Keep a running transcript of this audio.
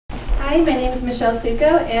Hi, my name is Michelle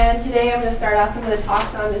Succow, and today I'm going to start off some of the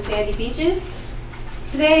talks on the sandy beaches.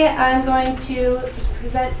 Today I'm going to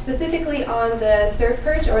present specifically on the surf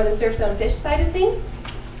perch or the surf zone fish side of things.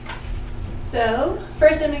 So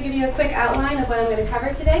first I'm going to give you a quick outline of what I'm going to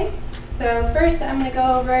cover today. So first I'm going to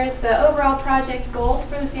go over the overall project goals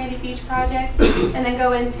for the Sandy Beach project and then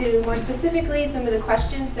go into more specifically some of the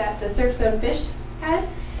questions that the surf zone fish had.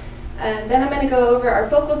 Then I'm going to go over our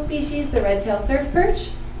focal species, the Redtail Surfperch.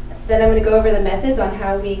 Then I'm going to go over the methods on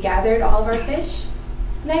how we gathered all of our fish.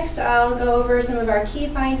 Next, I'll go over some of our key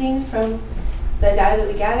findings from the data that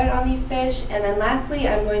we gathered on these fish. And then lastly,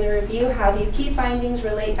 I'm going to review how these key findings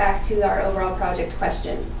relate back to our overall project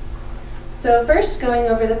questions. So first, going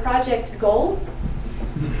over the project goals.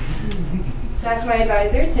 That's my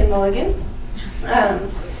advisor, Tim Mulligan.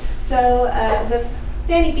 The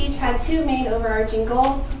Sandy Beach had two main overarching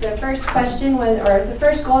goals. The first question was, or the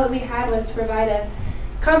first goal that we had was to provide a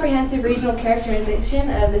comprehensive regional characterization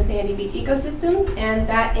of the Sandy Beach ecosystems, and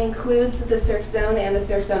that includes the surf zone and the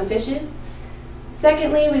surf zone fishes.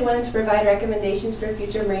 Secondly, we wanted to provide recommendations for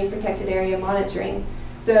future marine protected area monitoring.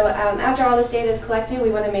 So after all this data is collected,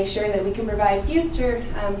 we want to make sure that we can provide future,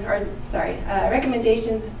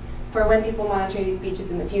 recommendations for when people monitor these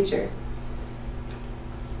beaches in the future.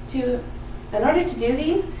 In order to do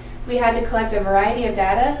these, we had to collect a variety of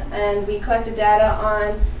data, and we collected data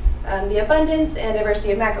on the abundance and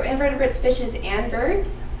diversity of macroinvertebrates, fishes, and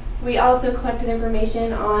birds. We also collected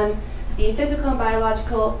information on the physical and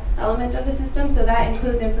biological elements of the system, so that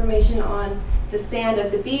includes information on the sand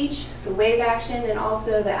of the beach, the wave action, and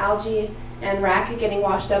also the algae and wrack getting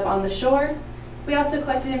washed up on the shore. We also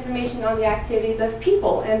collected information on the activities of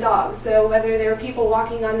people and dogs, so whether there were people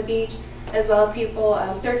walking on the beach as well as people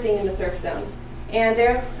surfing in the surf zone. And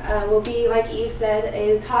there will be, like Eve said,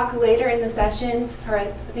 a talk later in the session, or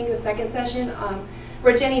I think the second session,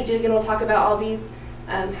 where Jenny Dugan will talk about all these.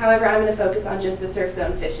 However, I'm going to focus on just the surf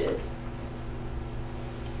zone fishes.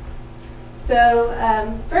 So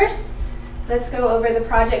first, let's go over the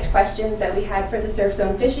project questions that we had for the surf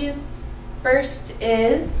zone fishes. First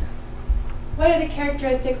is, what are the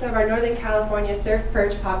characteristics of our Northern California surf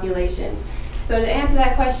perch populations? So to answer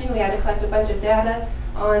that question, we had to collect a bunch of data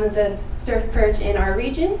on the surf perch in our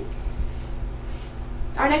region.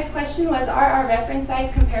 Our next question was, are our reference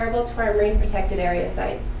sites comparable to our marine protected area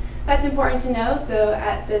sites? That's important to know. So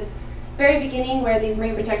at this very beginning, where these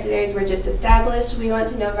marine protected areas were just established, we want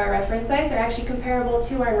to know if our reference sites are actually comparable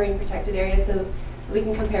to our marine protected areas so we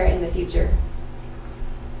can compare it in the future.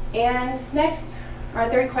 And next, our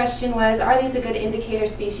third question was, are these a good indicator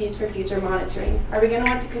species for future monitoring? Are we going to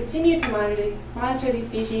want to continue to monitor these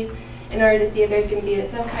species in order to see if there's going to be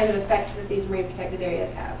some kind of effect that these marine protected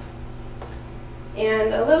areas have?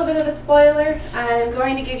 And a little bit of a spoiler, I'm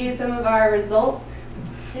going to give you some of our results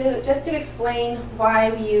just to explain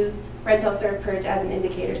why we used Redtail Surfperch as an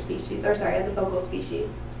indicator species, or sorry, as a focal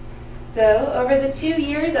species. So over the 2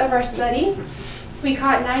 years of our study, we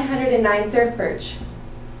caught 909 surf perch.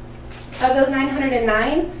 Of those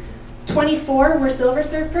 909, 24 were silver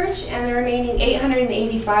surf perch, and the remaining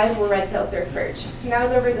 885 were redtail surf perch. And that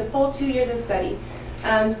was over the full 2 years of study.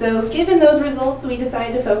 So given those results, we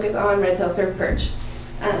decided to focus on redtail surf perch.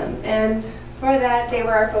 And for that, they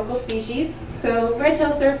were our focal species. So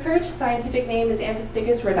redtail surf perch, scientific name is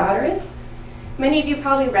Amphistychus rhodoterus. Many of you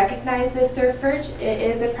probably recognize this surf perch. It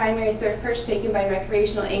is the primary surf perch taken by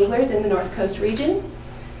recreational anglers in the North Coast region.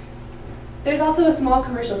 There's also a small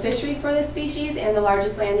commercial fishery for this species, and the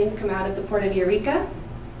largest landings come out of the port of Eureka.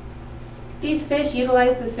 These fish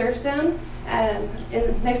utilize the surf zone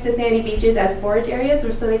next to sandy beaches as forage areas,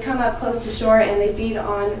 so they come up close to shore and they feed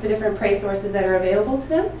on the different prey sources that are available to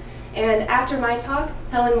them. And after my talk,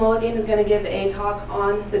 Helen Mulligan is going to give a talk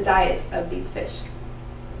on the diet of these fish.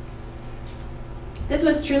 This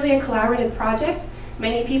was truly a collaborative project.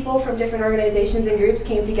 Many people from different organizations and groups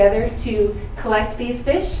came together to collect these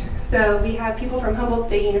fish. So we have people from Humboldt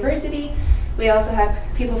State University. We also have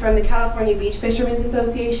people from the California Beach Fishermen's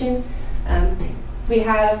Association. We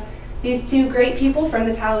have these two great people from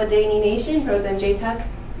the Tallahassee Nation, Rosa and Jay Tuck,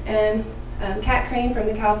 and Kat Crane from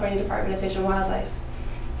the California Department of Fish and Wildlife.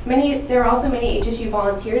 There were also many HSU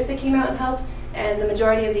volunteers that came out and helped, and the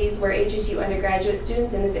majority of these were HSU undergraduate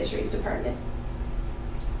students in the fisheries department.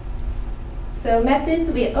 So methods,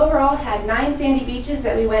 we overall had 9 sandy beaches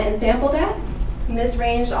that we went and sampled at. And this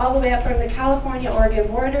ranged all the way up from the California-Oregon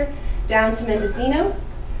border down to Mendocino.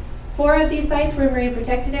 4 of these sites were marine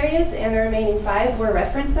protected areas, and the remaining 5 were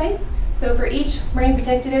reference sites. So for each marine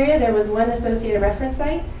protected area, there was 1 associated reference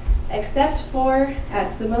site, except for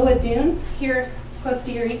at Samoa Dunes, here close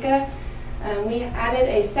to Eureka. We added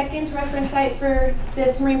a second reference site for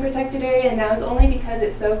this marine protected area, and that was only because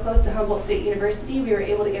it's so close to Humboldt State University. We were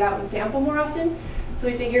able to get out and sample more often, so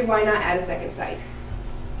we figured why not add a second site.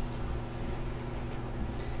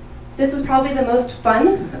 This was probably the most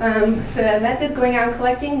fun. The methods going out and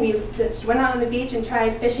collecting, we just went out on the beach and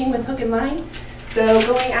tried fishing with hook and line. So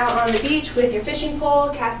going out on the beach with your fishing pole,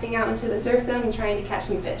 casting out into the surf zone and trying to catch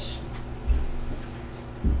some fish.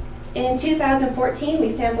 In 2014, we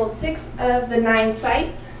sampled 6 of the 9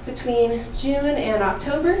 sites between June and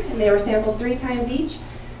October, and they were sampled 3 times each.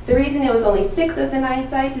 The reason it was only 6 of the 9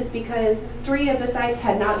 sites is because 3 of the sites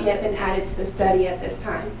had not yet been added to the study at this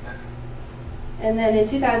time. And then in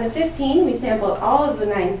 2015, we sampled all of the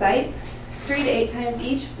 9 sites, 3 to 8 times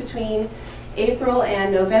each between April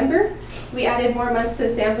and November. We added more months to the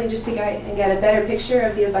sampling just to get a better picture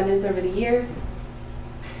of the abundance over the year.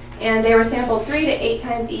 And they were sampled 3 to 8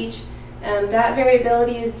 times each. That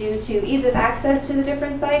variability is due to ease of access to the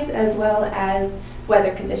different sites as well as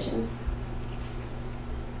weather conditions.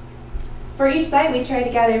 For each site, we tried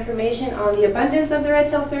to gather information on the abundance of the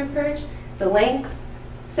redtail surfperch, the lengths,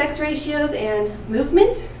 sex ratios, and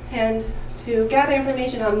movement. And to gather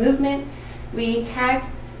information on movement, we tagged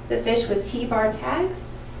the fish with T-bar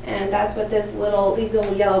tags, and that's what these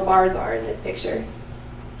little yellow bars are in this picture.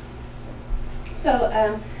 So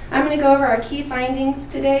I'm going to go over our key findings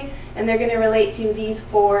today, and they're going to relate to these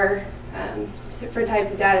 4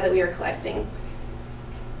 types of data that we are collecting.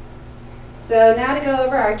 So now to go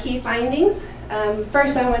over our key findings.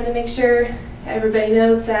 First, I wanted to make sure everybody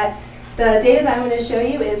knows that the data that I'm going to show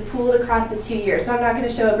you is pooled across the 2 years. So I'm not going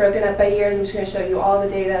to show it broken up by years. I'm just going to show you all the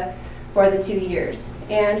data for the 2 years.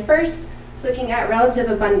 And first, looking at relative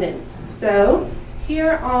abundance. So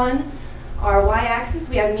here on our y-axis,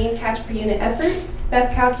 we have mean catch per unit effort.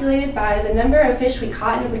 That's calculated by the number of fish we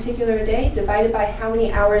caught in a particular day divided by how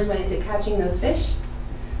many hours went into catching those fish.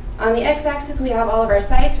 On the x-axis, we have all of our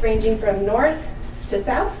sites ranging from north to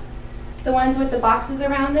south. The ones with the boxes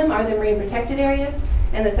around them are the marine protected areas,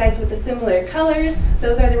 and the sites with the similar colors,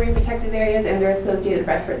 those are the marine protected areas and their associated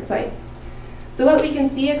reference sites. So what we can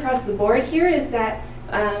see across the board here is that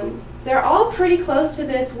they're all pretty close to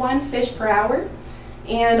this 1 fish per hour.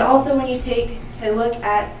 And also when you take a look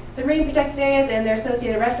at the marine protected areas and their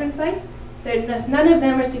associated reference sites, none of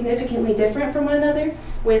them are significantly different from one another,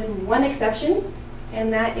 with one exception,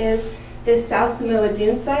 and that is this South Samoa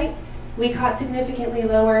Dune site. We caught significantly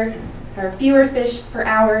lower or fewer fish per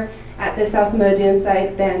hour at the South Samoa Dune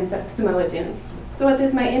site than Samoa Dunes. So what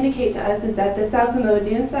this might indicate to us is that the South Samoa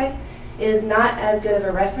Dune site is not as good of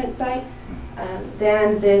a reference site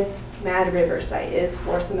than this Mad River site is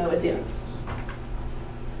for Samoa Dunes.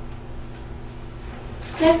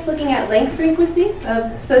 Next, looking at length frequency.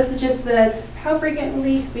 So this is just how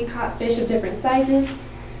frequently we caught fish of different sizes.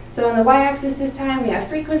 So on the y-axis this time we have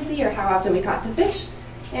frequency, or how often we caught the fish.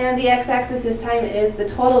 And the x-axis this time is the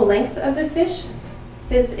total length of the fish.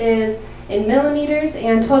 This is in millimeters,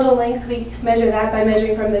 and total length, we measure that by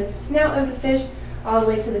measuring from the snout of the fish all the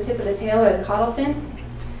way to the tip of the tail, or the caudal fin.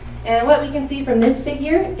 And what we can see from this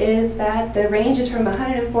figure is that the range is from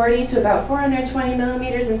 140 to about 420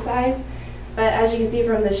 millimeters in size. But as you can see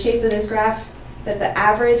from the shape of this graph, that the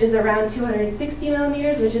average is around 260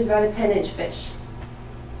 millimeters, which is about a 10-inch fish.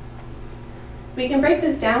 We can break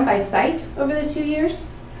this down by site over the 2 years.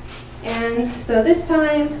 And so this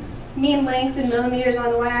time, mean length in millimeters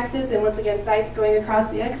on the y-axis, and once again, sites going across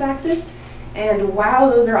the x-axis. And wow,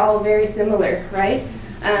 those are all very similar, right?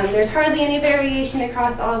 There's hardly any variation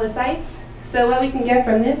across all the sites. So what we can get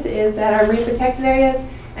from this is that our marine protected areas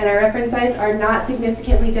and our reference sites are not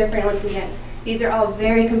significantly different once again. These are all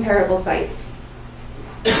very comparable sites.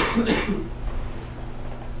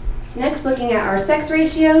 Next, looking at our sex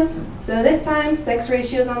ratios. So this time, sex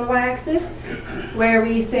ratios on the y-axis, where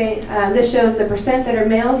we say this shows the percent that are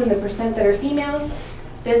males and the percent that are females.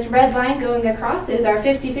 This red line going across is our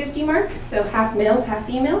 50-50 mark, so half males, half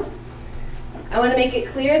females. I want to make it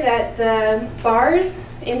clear that the bars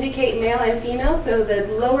indicate male and female, so the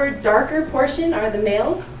lower darker portion are the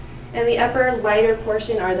males, and the upper lighter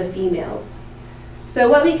portion are the females. So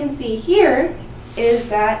what we can see here is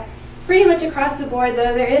that pretty much across the board,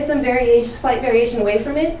 though there is some slight variation away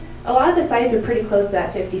from it, a lot of the sites are pretty close to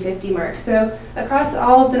that 50-50 mark. So across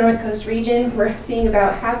all of the North Coast region, we're seeing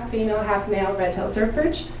about half female, half male redtail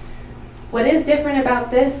surfperch. What is different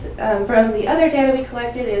about this from the other data we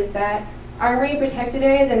collected is that our marine protected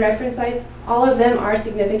areas and reference sites, all of them are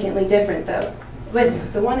significantly different though,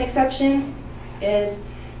 with the one exception is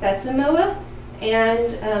that Samoa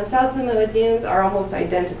and South Samoa Dunes are almost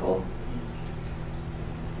identical.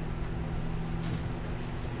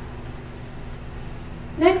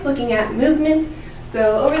 Next, looking at movement.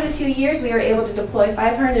 So over the 2 years, we were able to deploy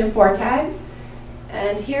 504 tags.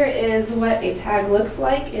 And here is what a tag looks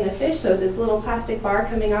like in a fish. So it's this little plastic bar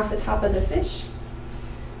coming off the top of the fish.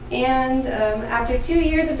 And after 2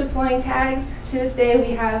 years of deploying tags, to this day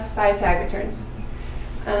we have 5 tag returns.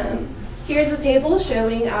 Here's a table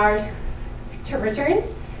showing our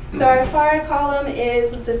returns. So our far column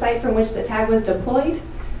is the site from which the tag was deployed.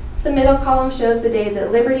 The middle column shows the days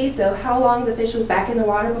at liberty, so how long the fish was back in the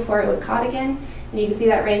water before it was caught again. And you can see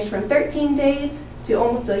that ranged from 13 days to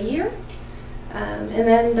almost a year. And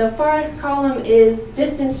then the far column is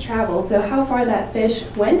distance traveled, so how far that fish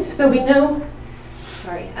went. So we know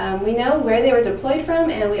where they were deployed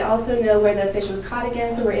from, and we also know where the fish was caught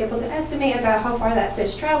again, so we're able to estimate about how far that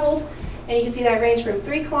fish traveled. And you can see that range from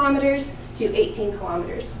 3 kilometers to 18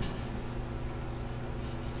 kilometers.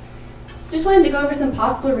 Just wanted to go over some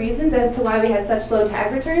possible reasons as to why we had such low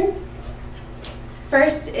tag returns.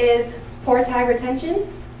 First is poor tag retention.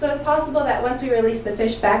 So it's possible that once we released the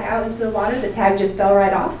fish back out into the water, the tag just fell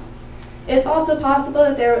right off. It's also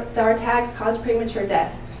possible that our tags caused premature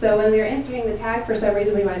death. So when we were inserting the tag, for some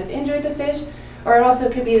reason we might have injured the fish, or it also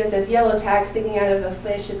could be that this yellow tag sticking out of a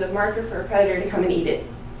fish is a marker for a predator to come and eat it.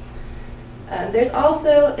 It's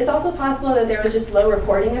also possible that there was just low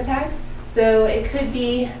reporting of tags. So it could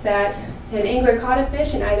be that an angler caught a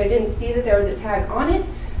fish and either didn't see that there was a tag on it,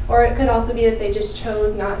 or it could also be that they just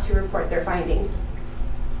chose not to report their finding.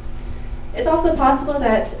 It's also possible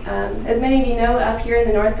that, as many of you know, up here in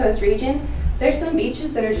the North Coast region, there's some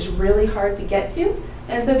beaches that are just really hard to get to.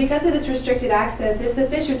 And so because of this restricted access, if the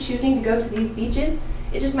fish are choosing to go to these beaches,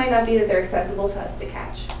 it just might not be that they're accessible to us to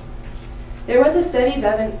catch. There was a study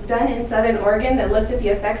done in Southern Oregon that looked at the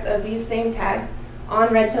effects of these same tags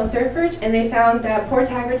on Redtail Surfperch, and they found that poor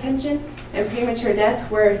tag retention and premature death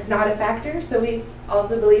were not a factor. So we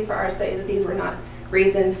also believe for our study that these were not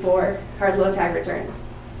reasons for our low tag returns.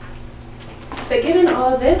 But given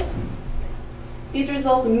all of this, these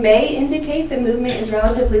results may indicate the movement is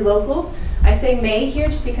relatively local. I say may here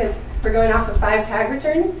just because we're going off of 5 tag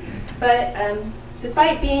returns. But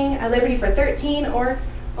despite being at liberty for 13 or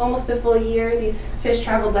almost a full year, these fish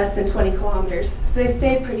traveled less than 20 kilometers. So they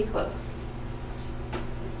stayed pretty close.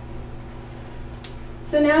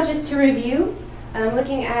 So now just to review,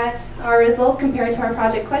 looking at our results compared to our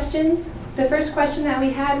project questions. The first question that we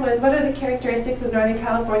had was, what are the characteristics of Northern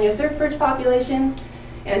California surfperch populations?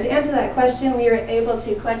 And to answer that question, we were able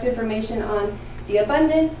to collect information on the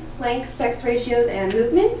abundance, length, sex ratios, and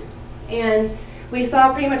movement. And we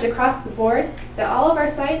saw pretty much across the board that all of our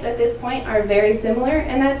sites at this point are very similar,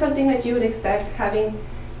 and that's something that you would expect having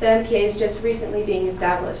the MPAs just recently being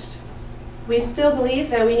established. We still believe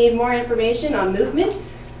that we need more information on movement,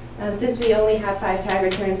 since we only have 5 tag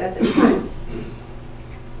returns at this time.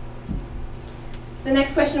 The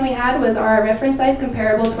next question we had was, are our reference sites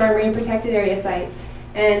comparable to our marine protected area sites?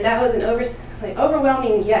 And that was an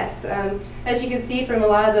overwhelming yes. As you can see from a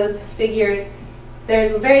lot of those figures,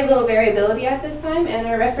 there's very little variability at this time, and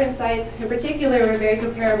our reference sites in particular were very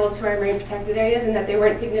comparable to our marine protected areas in that they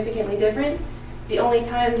weren't significantly different. The only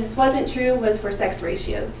time this wasn't true was for sex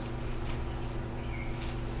ratios.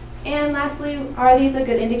 And lastly, are these a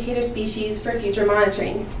good indicator species for future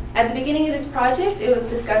monitoring? At the beginning of this project, it was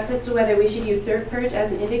discussed as to whether we should use surfperch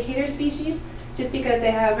as an indicator species, just because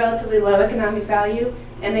they have relatively low economic value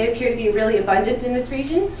and they appear to be really abundant in this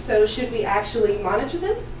region. So should we actually monitor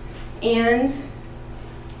them? And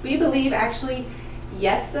we believe actually,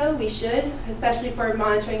 yes though, we should, especially for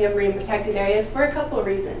monitoring of marine protected areas for a couple of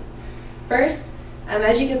reasons. First,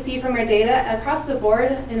 as you can see from our data, across the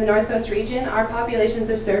board in the North Coast region, our populations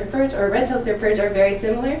of surfperch or redtail surfperch are very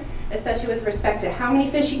similar, especially with respect to how many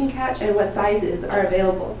fish you can catch and what sizes are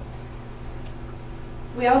available.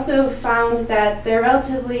 We also found that they're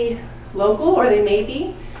relatively local, or they may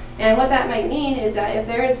be, and what that might mean is that if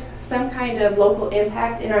there is some kind of local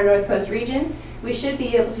impact in our North Coast region, we should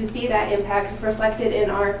be able to see that impact reflected in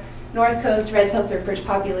our North Coast redtail surfperch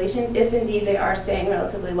populations, if indeed they are staying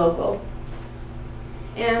relatively local.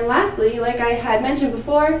 And lastly, like I had mentioned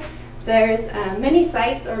before, there's many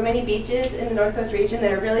sites or many beaches in the North Coast region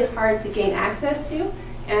that are really hard to gain access to,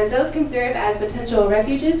 and those can serve as potential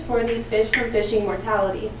refuges for these fish from fishing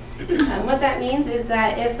mortality. What that means is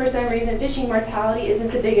that if for some reason fishing mortality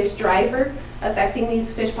isn't the biggest driver affecting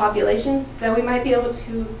these fish populations, then we might be able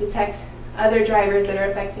to detect other drivers that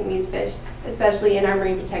are affecting these fish, especially in our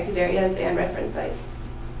marine protected areas and reference sites.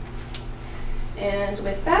 And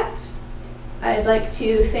with that, I'd like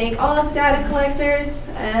to thank all of the data collectors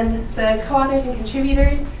and the co-authors and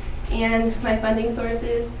contributors and my funding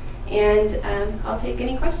sources, and I'll take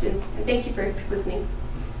any questions. And thank you for listening.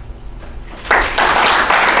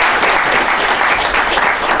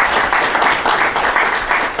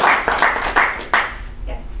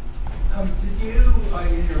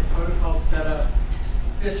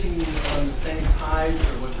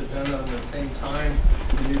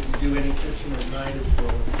 do any fishing at night as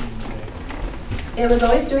well as during the day? It was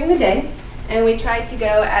always during the day, and we tried to go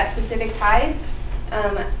at specific tides.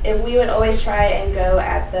 If we would always try and go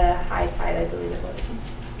at the high tide, I believe it was.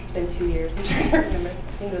 It's been 2 years. I'm trying to remember.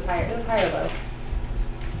 I think it was higher. It was high or low.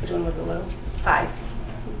 Which one was it low? High.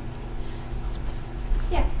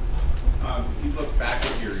 Yeah. You look back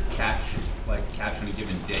at your catch on a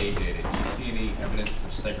given day data. Do you see any evidence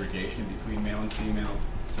of segregation between male and female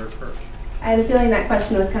surf perch? I had a feeling that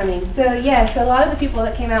question was coming. So yes, a lot of the people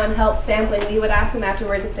that came out and helped sampling, we would ask them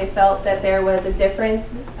afterwards if they felt that there was a difference.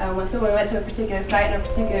 When we went to a particular site on a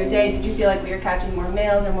particular day, did you feel like we were catching more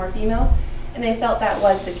males or more females? And they felt that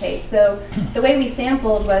was the case. So the way we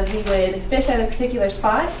sampled was we would fish at a particular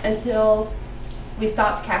spot until we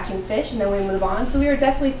stopped catching fish, and then we move on. So we were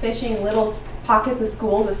definitely fishing little pockets of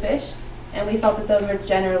schools of fish, and we felt that those were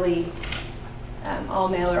generally all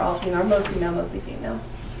male or all female, or mostly male, mostly female.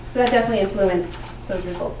 So that definitely influenced those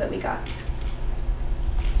results that we got.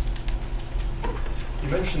 You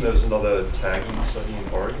mentioned there's another tagging study in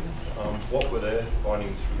Oregon. What were their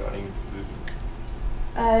findings regarding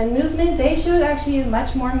movement? Movement, they showed actually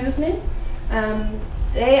much more movement.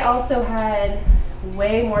 They also had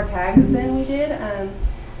way more tags than we did.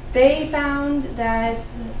 They found that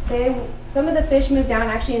some of the fish moved down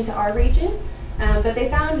actually into our region, but they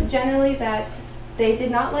found generally that they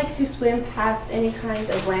did not like to swim past any kind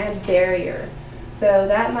of land barrier. So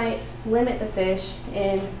that might limit the fish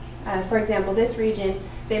in, for example, this region.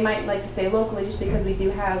 They might like to stay locally just because we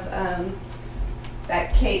do have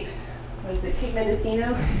that Cape, what is it, Cape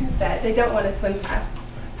Mendocino, that they don't want to swim past.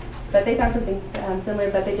 But they found something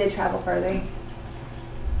similar, but they did travel further.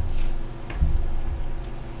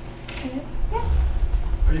 Yeah.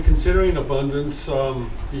 Are you considering abundance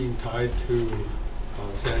being tied to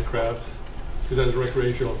sand crabs? Because as a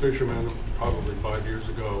recreational fisherman, probably 5 years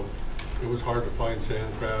ago, it was hard to find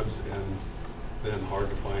sand crabs and then hard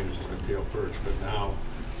to find redtail perch. But now,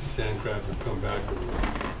 sand crabs have come back with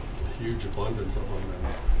a huge abundance of them,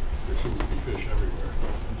 and there seems to be fish everywhere.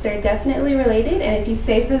 They're definitely related, and if you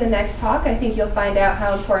stay for the next talk, I think you'll find out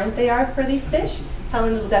how important they are for these fish.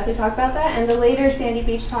 Helen will definitely talk about that, and the later Sandy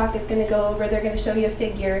Beach talk is going to go over, they're going to show you a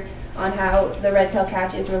figure on how the redtail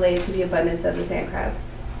catch is related to the abundance of the sand crabs.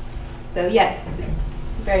 So yes,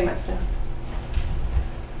 very much so.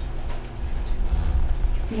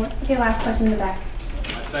 Do you want to take last question in the back?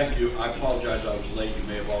 Thank you. I apologize I was late. You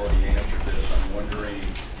may have already answered this. I'm wondering,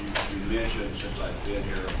 you mentioned since I've been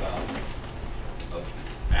here about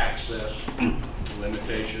access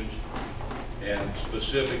limitations, and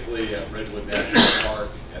specifically at Redwood National Park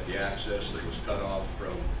at the access that was cut off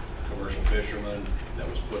from commercial fishermen that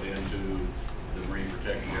was put into the marine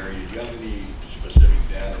protected area. Do you have any specific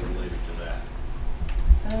data related to that?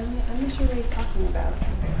 I'm not sure what he's talking about.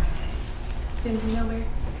 Jim, do you know where?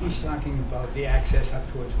 He's talking about the access up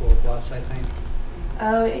towards Gold Bluffs, I think.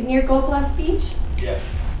 Oh, near Gold Bluffs Beach? Yes.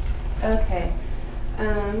 Okay.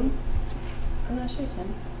 I'm not sure,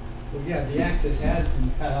 Tim. Well, yeah, the access has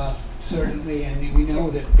been cut off, certainly, and we know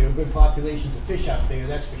that there are good populations of fish up there,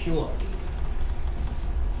 that's for sure.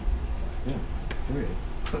 Yeah, great.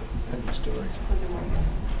 End story.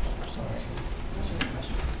 Sorry.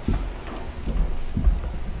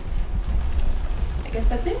 I guess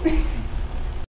that's it.